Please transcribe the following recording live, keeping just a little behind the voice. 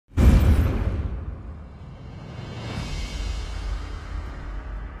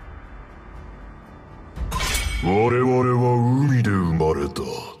我々は海で生まれた。い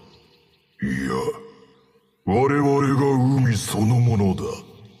や、我々が海そのものだ。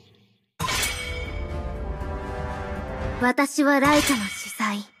私はライカの主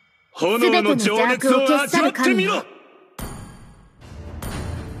催。炎の情熱を味わってみろ。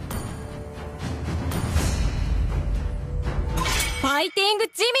ファイティング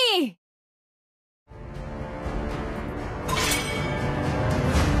ジミ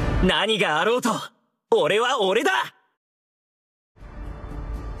ー。何があろうと俺は俺だ。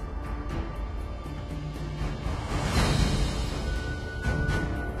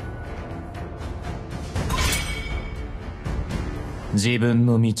自分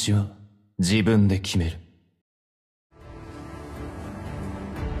の道は自分で決める。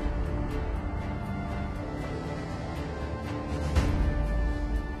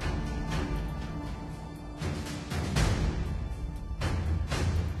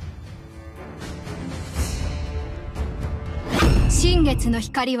新月の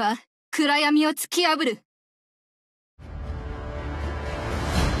光は暗闇を突き破る。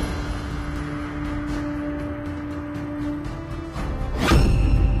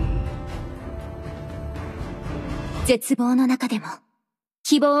絶望の中でも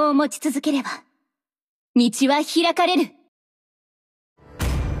希望を持ち続ければ道は開かれる。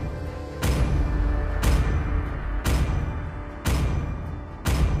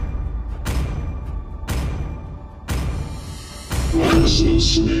私の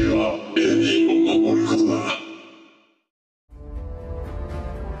使命はエリーを守ることだ。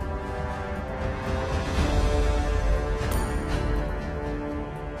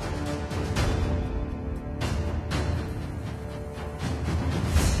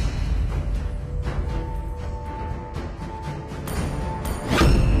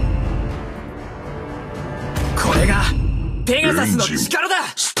これがペガサスの力だ。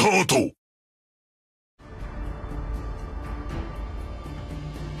スタート。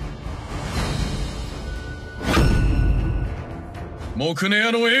木根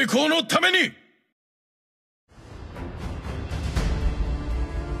屋の栄光のために。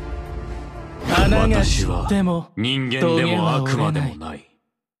私は人間でも悪魔でもない。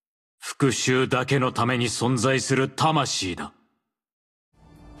復讐だけのために存在する魂だ。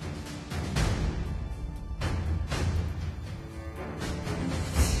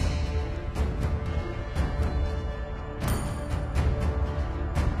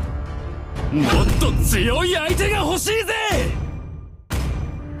もっと強い相手が欲しいぜ。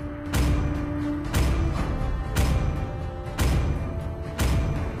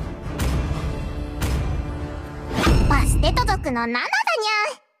バステト族のナナだに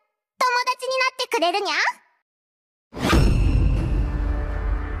ゃ。友達になってくれるにゃ。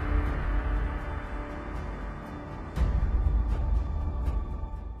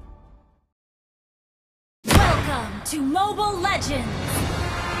Welcome to Mobile Legends!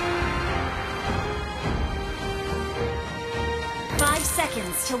 5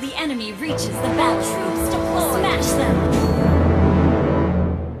 seconds till the enemy reaches the battle troops. Smash them!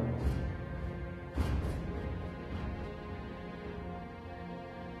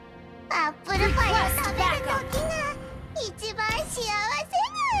 アップルパイを食べる時が一番幸せな。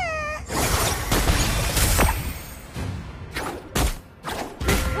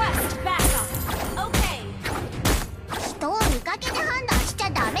人を見かけで判断しちゃ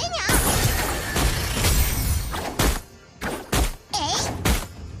ダメにゃ。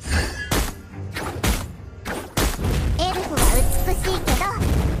エルフは美しいけど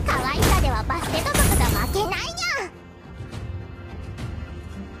可愛さではバステト族が負けないにゃ。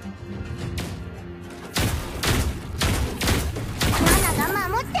ナナが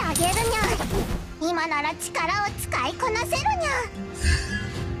守ってあげるにゃ。今なら力を使いこなせるにゃ。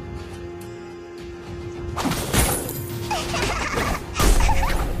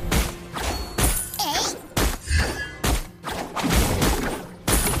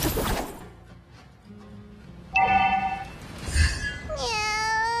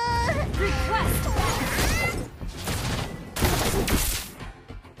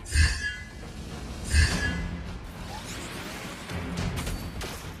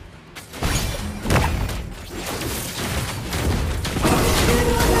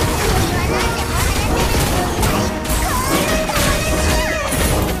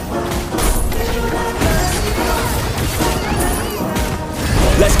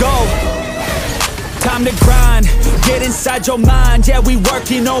Let's go. Time to grind, get inside your mind. Yeah, we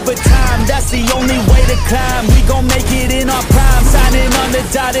working overtime. That's the only way to climb. We gon' make it in our prime. Signing on the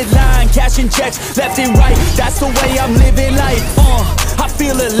dotted line, cashing checks left and right. That's the way I'm living life. I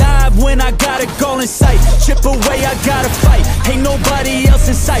feel alive when when I got a goal in sight. Chip away, I gotta fight, ain't nobody else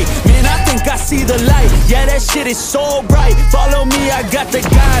in sight. Man, I think I see the light, yeah, that shit is so bright. Follow me, I got the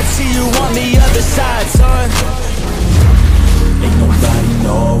guide, see you on the other side, son. Ain't nobody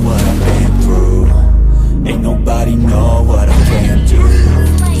know what I've been through, ain't nobody know what I can do.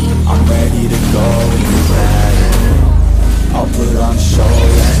 I'm ready to go into battle, I'll put on a show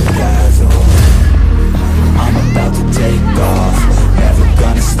as a dazzle. I'm about to take off, never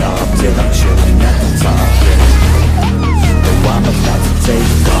gonna stop till I'm chilling at the top, yeah. Oh, I'm about to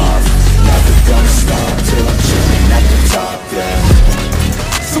take off, never gonna stop till I'm chilling at the top, yeah.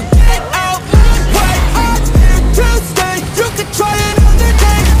 So get out, right up here to stay. You can try another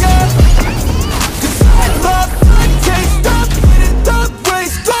day, yeah. 'Cause I love the taste of winning the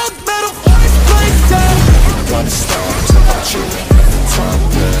race. Gold medal, first place, yeah. Gonna stop till I'm chilling at the top,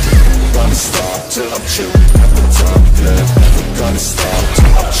 yeah. Gonna stop till I'm chilling at the top, yeah. Gonna stop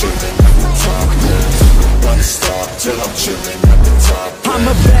till I'm chilling at the top, yeah. Gonna stop till I'm chilling at the top, yeah. I'm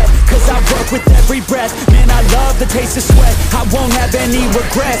a vet, cause I work with every breath. Man, I love the taste of sweat, I won't have any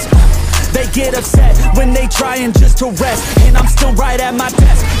regrets. They get upset when they trying just to rest, and I'm still right at my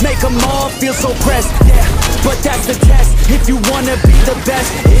best, make them all feel so pressed, yeah. But that's the test, if you wanna be the best.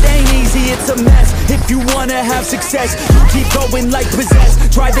 It ain't easy, it's a mess. If you wanna have success, you keep going like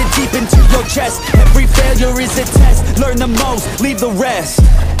possessed. Drive it deep into your chest, every failure is a test. Learn the most, leave the rest.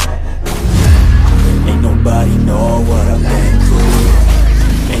 Ain't nobody know what I've been through,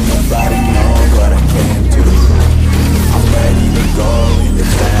 ain't nobody know what I can do. I'm ready to go into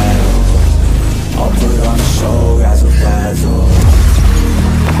battle, I'll put on a show as a dazzle.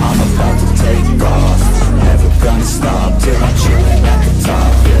 I'm about to take off, never gonna stop till I'm chilling at the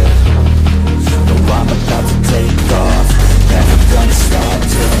top, yeah. No, I'm about to take off, never gonna stop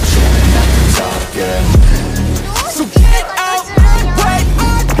till I'm chilling at the top, yeah. So get out, right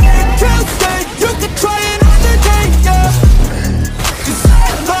on, can't stay. You can try another day, yeah. 'Cause I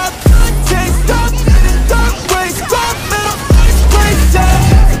love the taste of winning the race. Gold medal, first place, yeah.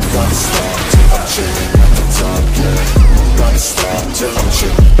 Gonna stop till I'm chilling at the top, yeah. Gonna stop till I'm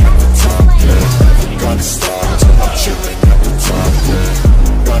chilling at the top, yeah. Gonna stop till I'm chilling at the top, yeah.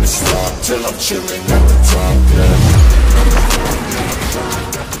 Gonna stop till I'm chilling at the top, yeah.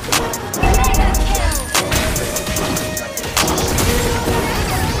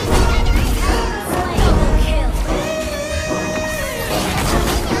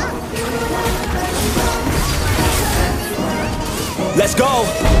 Let's go.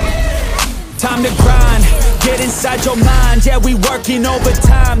 Time to grind, get inside your mind. Yeah, we working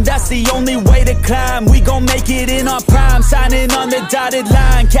overtime, that's the only way to climb. We gon' make it in our prime, signing on the dotted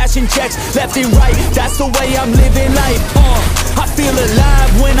line, cashing checks left and right, that's the way I'm living life. I feel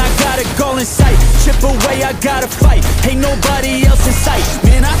alive when I got a goal in sight. Chip away, I gotta fight, ain't nobody else in sight.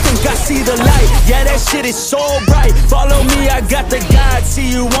 Man, I think I see the light, yeah, that shit is so bright. Follow me, I got the guide, see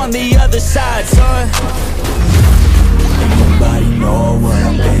you on the other side, son. Ain't nobody know what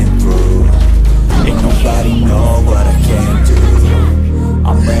I've been through, ain't nobody know what I can do.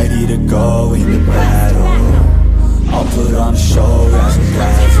 I'm ready to go into battle, I'll put on a show as a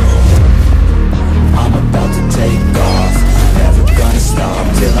dazzle. I'm about to take off, never gonna stop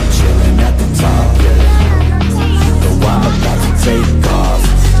till I'm chilling at the top, yeah. No, I'm about to take off,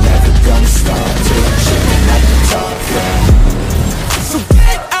 never gonna stop till I'm chilling at the top, yeah. So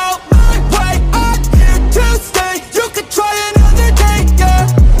get out, right on here to stay. You can try another day, yeah.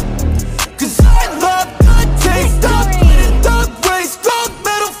 'Cause I love the taste of winning the race. Gold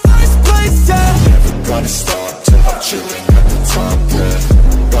medal, first place, yeah. Never gonna stop till I'm chilling at the top, yeah.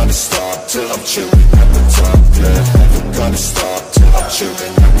 Gonna stop till I'm chilling at the top, yeah. Never gonna stop till I'm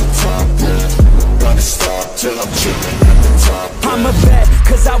chilling at the top, yeah. Gonna stop till I'm chilling at the top, yeah. I'm a vet,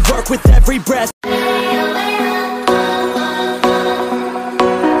 cause I work with every breath.